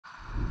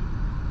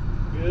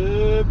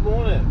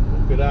morning,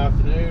 or good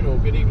afternoon, or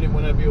good evening,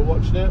 whenever you're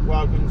watching it.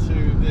 Welcome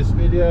to this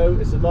video.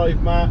 It's a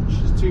live match.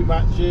 It's two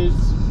matches.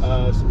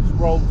 So it's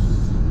Rolfs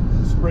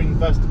Spring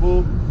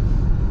Festival.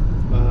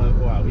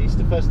 Well,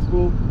 Easter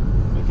Festival.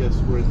 I guess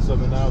we're in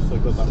summer now, so I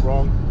got that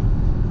wrong.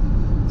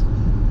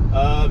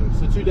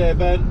 So 2-day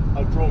event.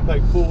 I've drawn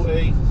peg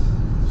 40.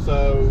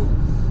 So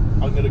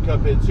I'm going to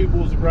cup in 2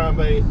 balls of ground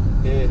bait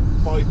at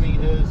 5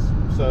 meters.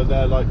 So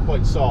they're like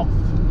quite soft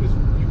because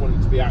you want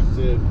it to be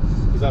active,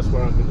 because that's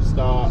where I'm going to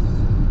start.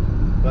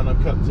 Then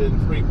I've cupped in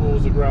 3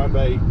 balls of ground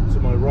bait to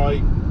my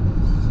right,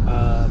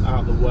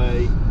 out of the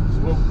way.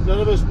 So none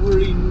of us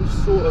really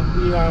sort of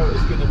knew how it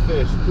was going to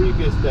fish. The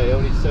previous day,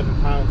 only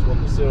 7 pounds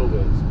won the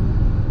silvers.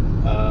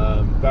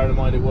 Bear in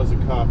mind it was a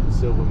carp and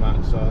silver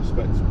match, so I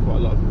expect quite a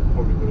lot of people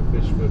probably would have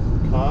fished for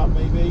carp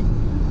maybe.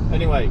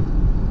 Anyway,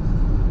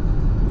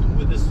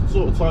 with this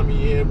sort of time of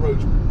year, roach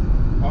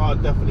are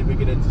definitely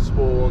beginning to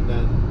spawn,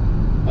 then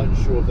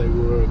unsure if they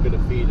were going to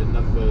feed in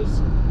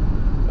numbers,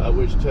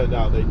 which turned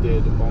out they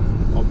did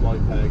on my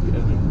peg,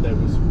 and there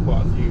was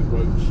quite a few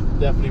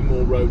roach, definitely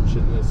more roach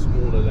in the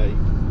smaller lake.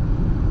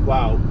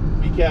 Wow,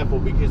 be careful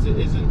because it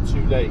isn't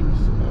 2 lakes.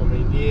 I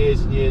mean,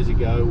 years and years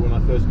ago when I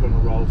first come to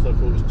Rolfs, I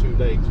thought it was 2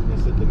 lakes when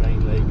they said the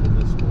main lake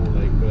and the small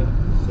lake, but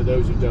for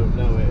those who don't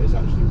know it, it's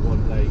actually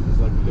 1 lake. It's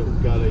like a little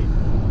gully,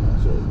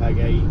 sort of peg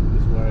 8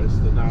 is where it's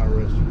the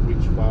narrowest. You can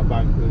reach far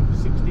back with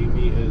 16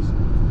 meters.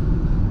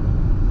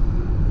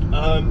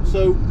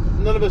 So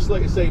none of us,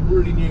 like I say,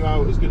 really knew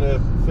how it was going to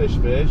fish.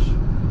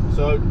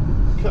 So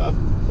I cut up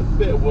a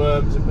bit of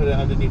worms and put it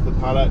underneath the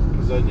pallet,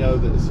 because I know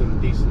that there's some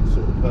decent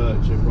sort of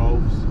perch in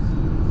Rolfs,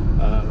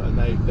 and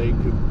they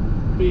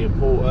could be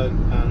important.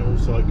 And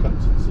also I cut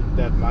in some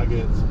dead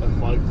maggots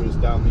and micros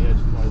down the edge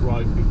to my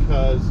right,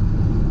 because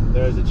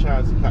there is a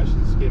chance of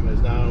catching skimmers.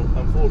 Now,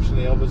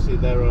 unfortunately, obviously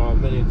there are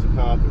millions of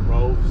carp in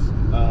Rolfs,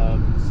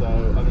 so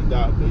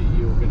undoubtedly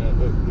you're going to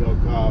hook the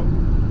odd carp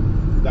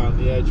down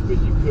the edge,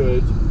 but you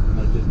could, and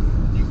I didn't,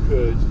 you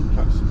could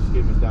catch some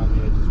skimmers down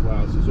the edge as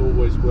well. So it's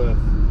always worth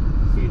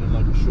feeding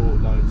like a short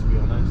line, to be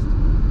honest.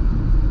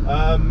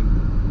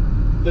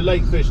 The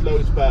lake fish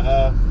loads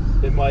better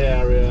in my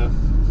area.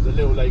 The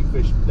little lake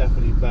fish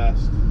definitely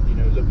best. You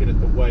know, looking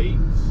at the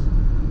weights,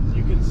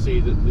 you can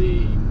see that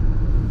the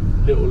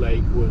little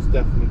lake was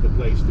definitely the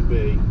place to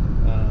be,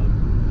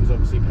 because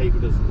obviously paper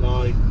doesn't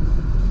lie.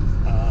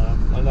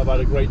 And I've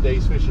had a great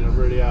day's fishing. I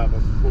really have.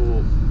 I've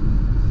caught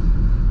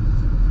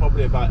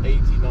probably about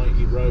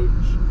 80-90 roach,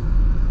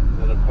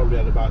 and I've probably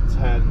had about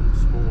 10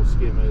 small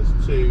skimmers.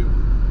 2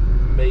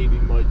 maybe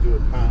might do a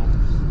pound,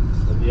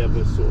 and the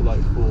others sort of like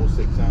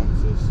 4-6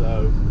 ounces.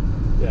 So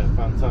yeah,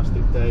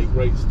 fantastic day,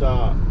 great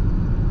start.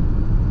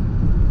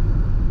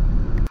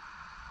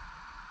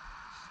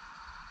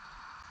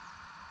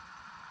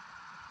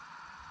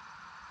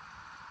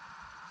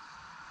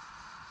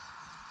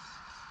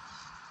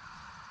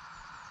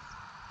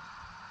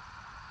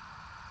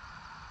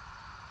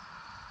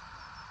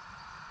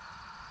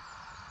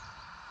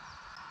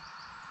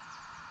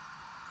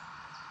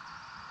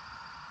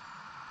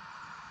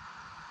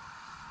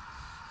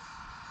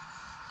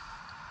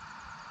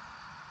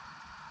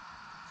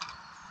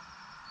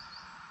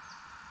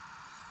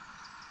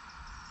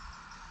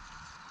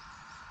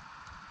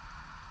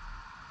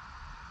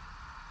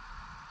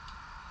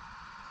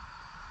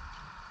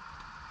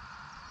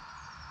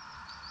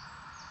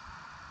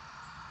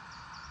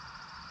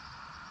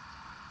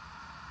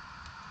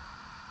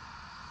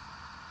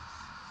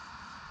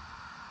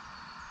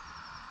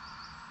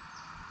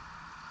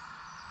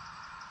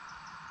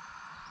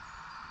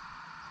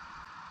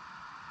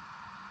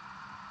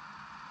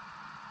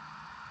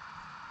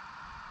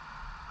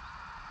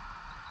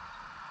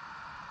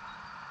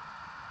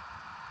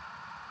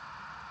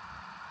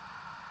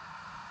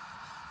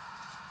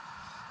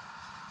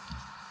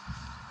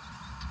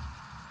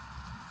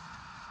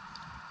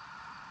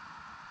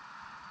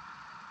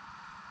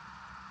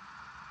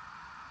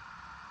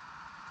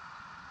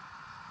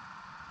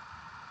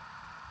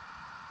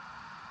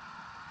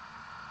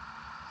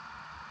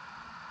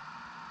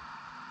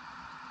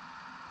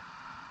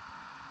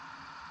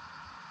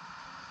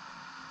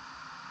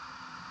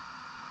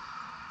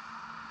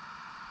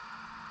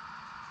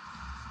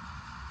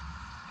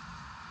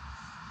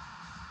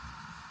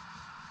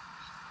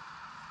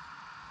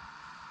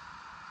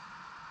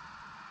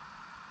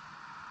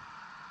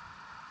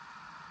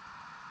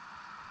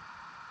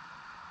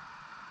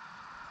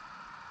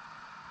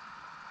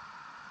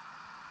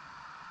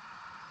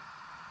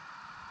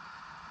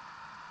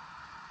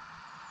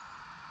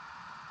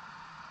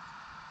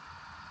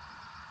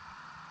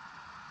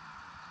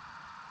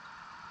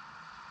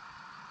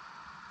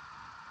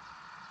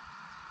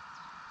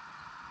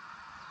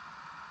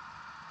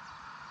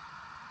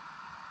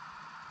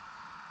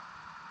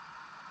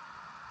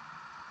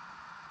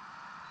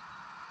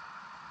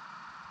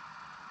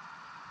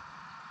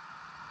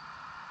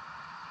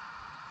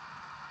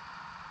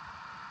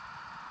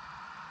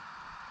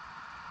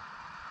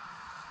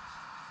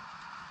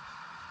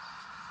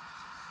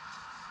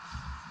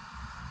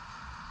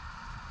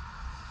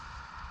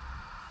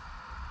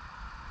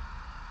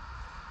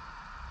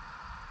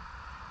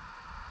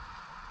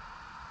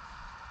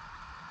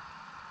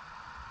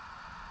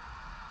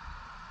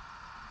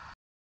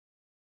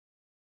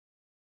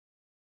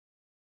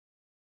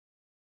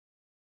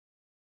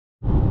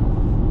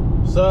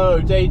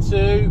 So day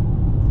 2,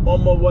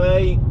 on my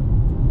way.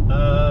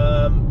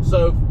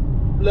 So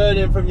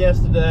learning from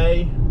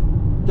yesterday,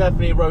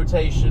 definitely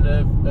rotation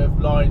of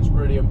lines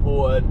really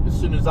important. As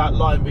soon as that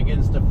line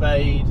begins to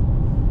fade,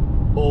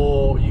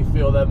 or you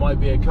feel there might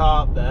be a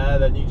carp there,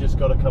 then you just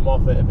got to come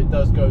off it. If it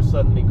does go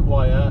suddenly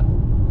quiet,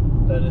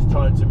 then it's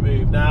time to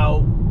move.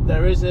 Now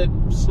there is a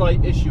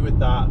slight issue with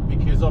that,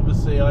 because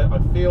obviously I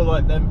feel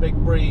like them big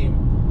bream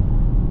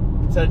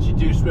potentially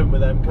do swim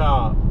with them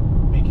carp,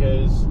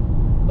 because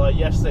like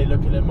yesterday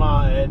looking at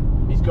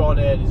Martin, he's gone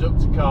in, he's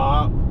hooked a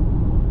carp,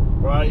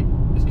 right,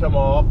 he's come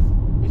off,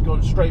 he's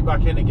gone straight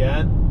back in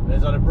again, and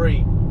he's had a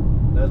bream.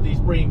 Now these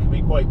bream can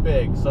be quite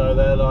big, so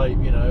they're like,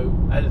 you know,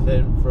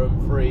 anything from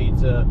 3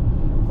 to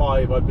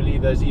 5. I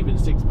believe there's even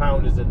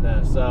 6-pounders in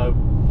there, so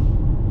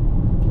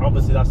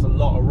obviously that's a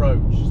lot of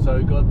roach, so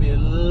you've got to be a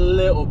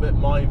little bit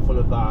mindful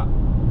of that.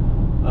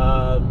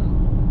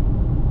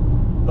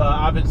 But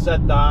having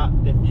said that,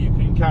 if you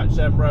can catch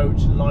them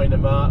roach and line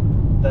them up,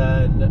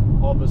 then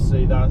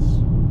obviously that's,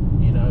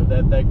 you know,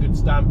 they're good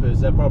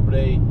stampers. They're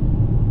probably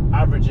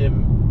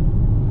averaging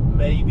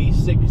maybe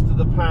 6 to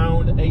the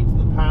pound, 8 to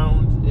the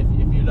pound, if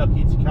you're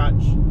lucky to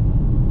catch,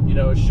 you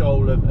know, a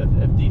shoal of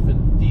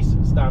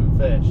decent stamp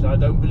fish. And I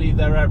don't believe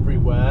they're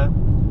everywhere,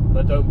 and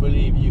I don't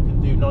believe you can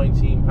do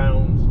 19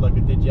 pounds like I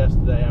did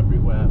yesterday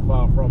everywhere,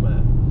 far from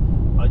it.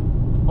 I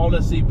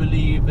honestly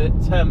believe that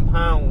 10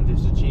 pound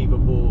is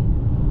achievable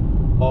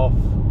off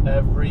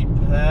every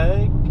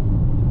peg,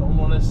 I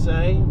want to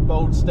say.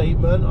 Bold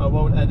statement, I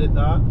won't edit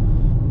that,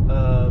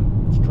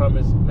 to try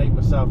and make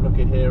myself look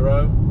a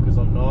hero, because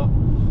I'm not.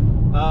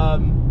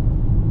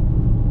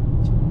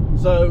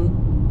 So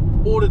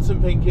ordered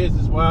some pinkies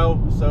as well,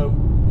 so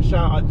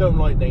I don't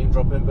like name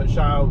dropping, but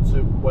shout out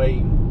to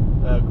Wayne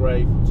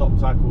Gray from Top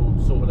Tackle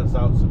sorting us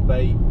out some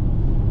bait.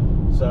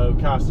 So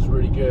cast is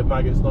really good,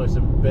 maggot's nice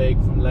and big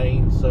from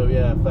Lane, so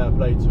yeah, fair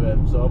play to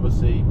him. So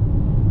obviously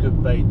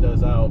good bait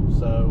does help,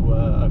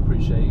 so I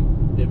appreciate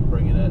him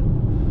bringing it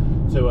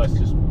to us,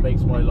 just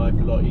makes my life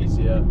a lot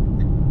easier.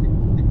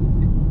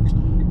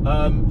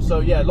 So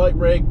yeah, light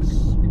rigs,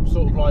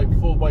 sort of like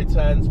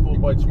 4x10s,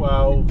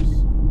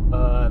 4x12s.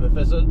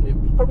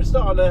 It probably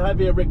start on a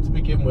heavier rig to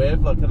begin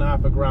with, like an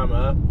 1/2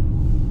 grammer.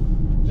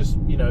 Just,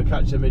 you know,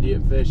 catch them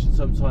idiot fish, and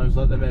sometimes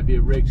like them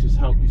heavier rigs just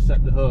help you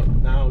set the hook.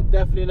 Now,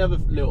 definitely another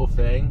little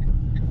thing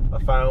I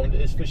found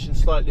is fishing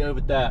slightly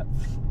over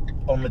depth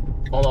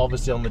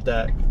obviously on the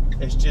deck.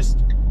 It's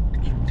just,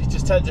 you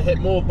just tend to hit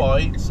more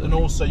bites, and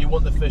also you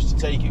want the fish to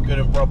take it good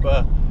and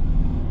proper,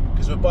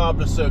 because with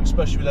barbless hook,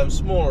 especially with them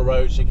smaller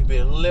roach, it can be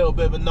a little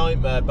bit of a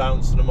nightmare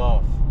bouncing them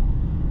off.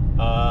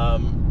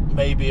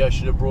 Maybe I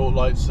should have brought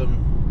like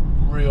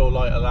some real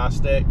light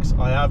elastics.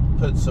 I have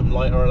put some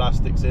lighter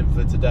elastics in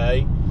for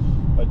today.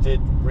 I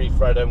did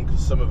refred them because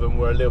some of them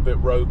were a little bit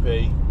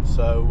ropey.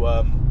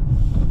 So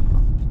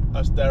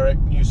as Derek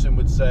Newsom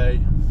would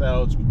say,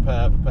 fail to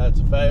prepare, prepare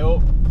to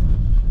fail.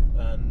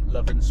 And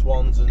loving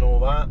swans and all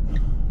that.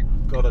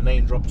 Got a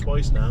name drop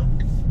twice now.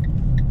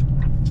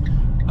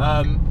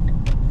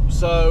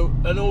 So,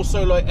 and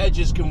also like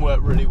edges can work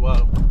really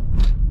well.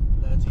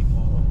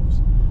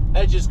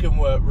 Edges can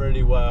work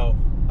really well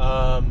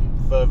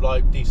for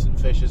like decent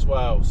fish as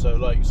well. So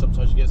like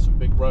sometimes you get some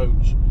big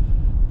roach,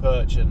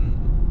 perch,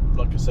 and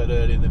like I said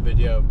earlier in the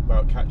video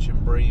about catching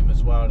bream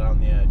as well down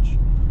the edge.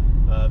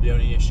 The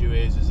only issue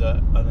is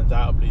that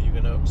undoubtedly you're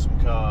going to hook some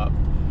carp.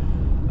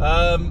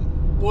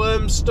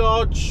 Worm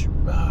stodge,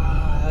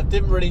 I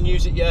didn't really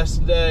use it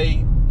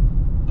yesterday.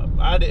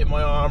 I had it in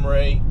my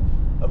armoury.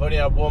 I've only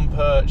had one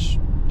perch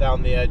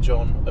down the edge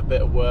on a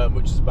bit of worm,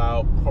 which is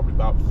probably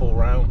about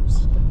 4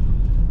 ounce.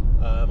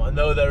 I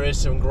know there is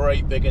some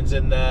great big ones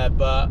in there,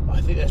 but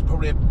I think there's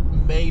probably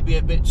maybe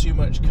a bit too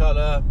much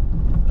colour.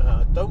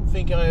 I don't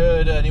think I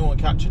heard anyone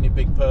catch any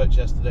big perch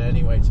yesterday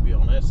anyway, to be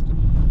honest.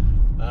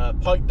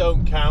 Pike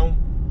don't count,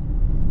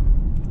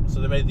 so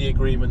they made the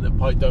agreement that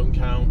pike don't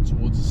count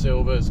towards the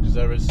silvers, because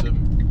there is some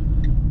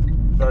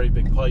very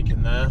big pike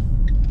in there.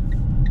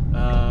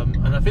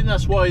 And I think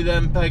that's why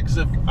them pegs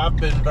have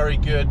been very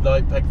good,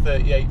 like peg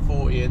 38,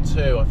 40 and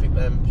 2. I think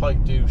them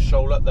pike do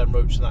shoal up them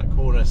roach in that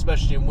corner,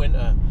 especially in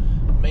winter.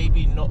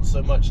 Maybe not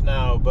so much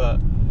now, but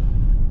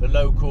the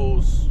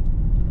locals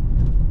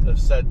have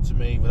said to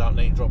me, without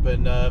name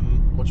dropping,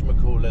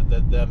 whatchamacallit,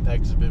 that them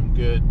pegs have been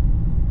good,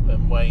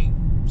 and Wayne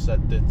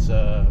said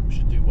that we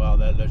should do well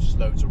there. There's just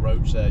loads of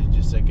roach there. You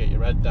just said get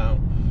your head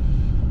down.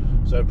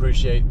 So I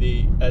appreciate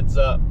the heads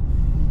up,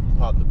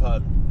 pardon the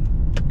pun.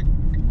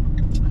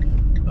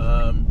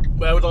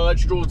 Where would I like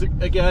to draw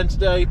again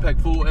today? Peg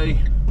 40.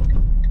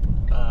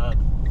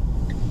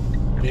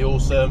 Be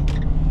awesome.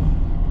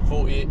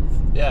 40,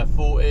 yeah,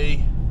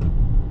 40.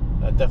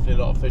 Definitely a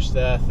lot of fish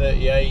there.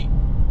 38.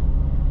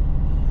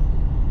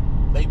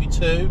 Maybe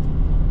 2.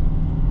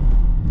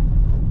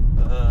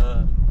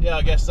 Yeah,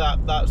 I guess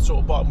that sort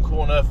of bottom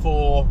corner,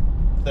 4,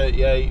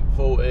 38,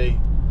 40,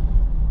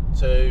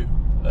 2,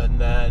 and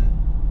then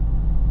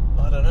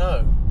I don't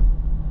know.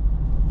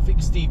 I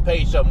think Steve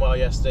Page done well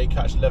yesterday,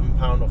 catch £11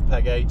 off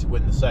peg 8 to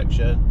win the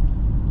section,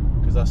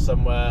 because that's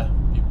somewhere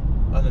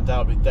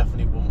undoubtedly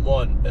definitely wouldn't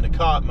want. In a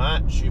carp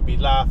match, you'd be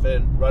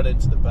laughing, running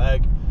to the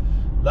bag,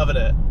 loving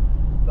it.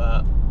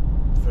 But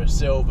for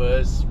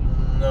silvers,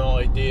 not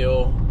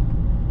ideal.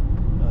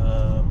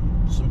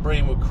 Some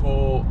bream were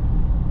caught.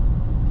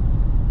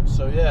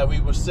 So yeah, we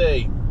will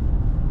see.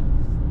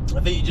 I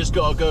think you just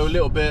got to go a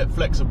little bit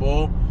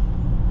flexible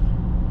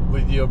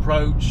with your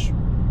approach.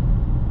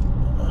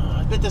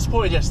 A bit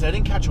disappointed yesterday. I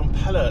didn't catch on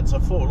pellets. I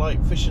thought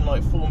like fishing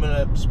like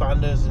 4mm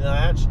spanders, and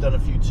I actually done a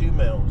few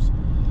 2mm.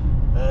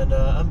 And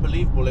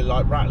unbelievably,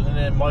 like rattling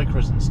in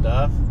micros and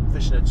stuff.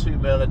 Fishing a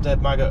 2mm, a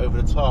dead maggot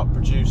over the top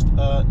produced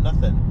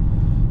nothing,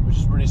 which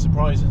is really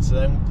surprising. So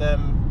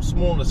them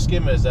smaller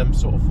skimmers, them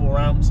sort of 4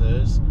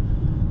 ounces,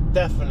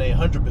 definitely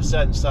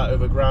 100% sat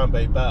over ground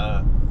bait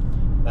better.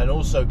 And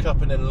also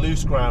cupping in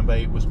loose ground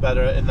bait was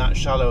better in that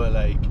shallower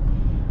lake.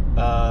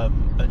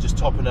 And just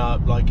topping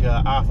up like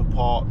half a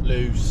pot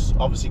loose,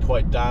 obviously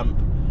quite damp,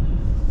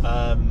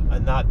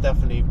 and that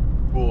definitely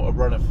brought a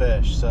run of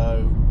fish.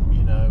 So,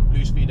 you know,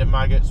 loose feeding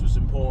maggots was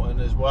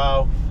important as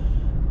well.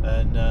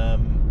 And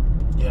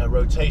yeah,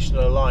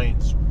 rotational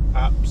lines,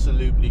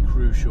 absolutely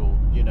crucial.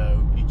 You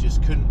know,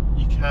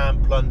 you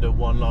can't plunder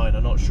one line.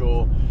 I'm not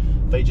sure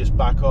if they just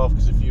back off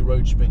because a few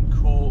roach have been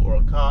caught, or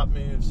a carp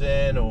moves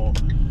in, or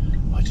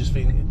I just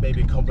think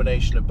maybe a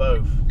combination of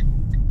both.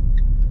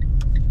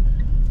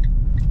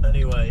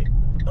 Anyway,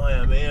 I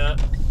am here.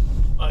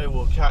 I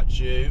will catch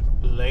you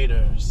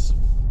later.